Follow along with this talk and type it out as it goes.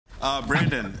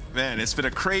Brandon, man, it's been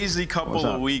a crazy couple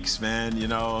of weeks, man. You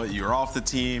know, you're off the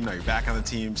team, now you're back on the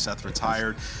team, Seth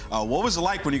retired. What was it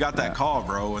like when you got that call,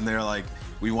 bro, when they're like,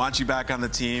 we want you back on the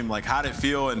team? Like, how'd it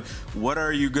feel, and what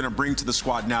are you going to bring to the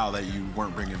squad now that you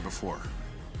weren't bringing before?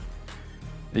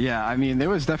 Yeah, I mean, it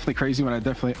was definitely crazy when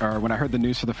I heard the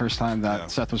news for the first time that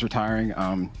Seth was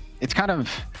retiring. It's kind of,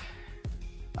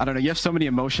 I don't know, you have so many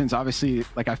emotions. Obviously,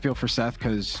 like, I feel for Seth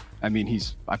because, I mean,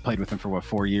 I played with him for, what,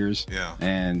 4 years? Yeah.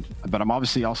 But I'm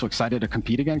obviously also excited to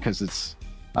compete again because it's,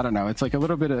 I don't know, it's like a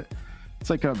little bit of, it's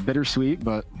like a bittersweet,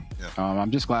 but I'm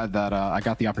just glad that I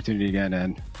got the opportunity again,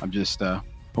 and I'm just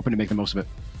hoping to make the most of it.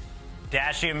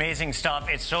 Dashy, amazing stuff.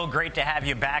 It's so great to have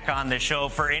you back on the show.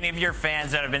 For any of your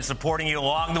fans that have been supporting you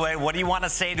along the way, what do you want to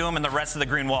say to them and the rest of the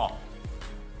Green Wall?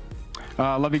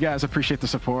 Love you guys. Appreciate the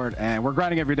support. And we're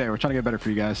grinding every day. We're trying to get better for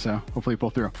you guys. So hopefully you pull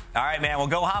through. All right, man. Well,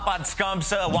 go hop on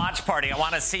Scump's watch party. I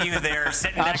want to see you there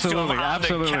sitting next to him on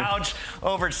the couch.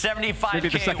 Over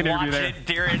 75K watch it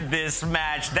during this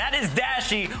match. That is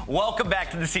Dashy. Welcome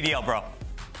back to the CDL, bro.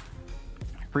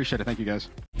 Appreciate it. Thank you, guys.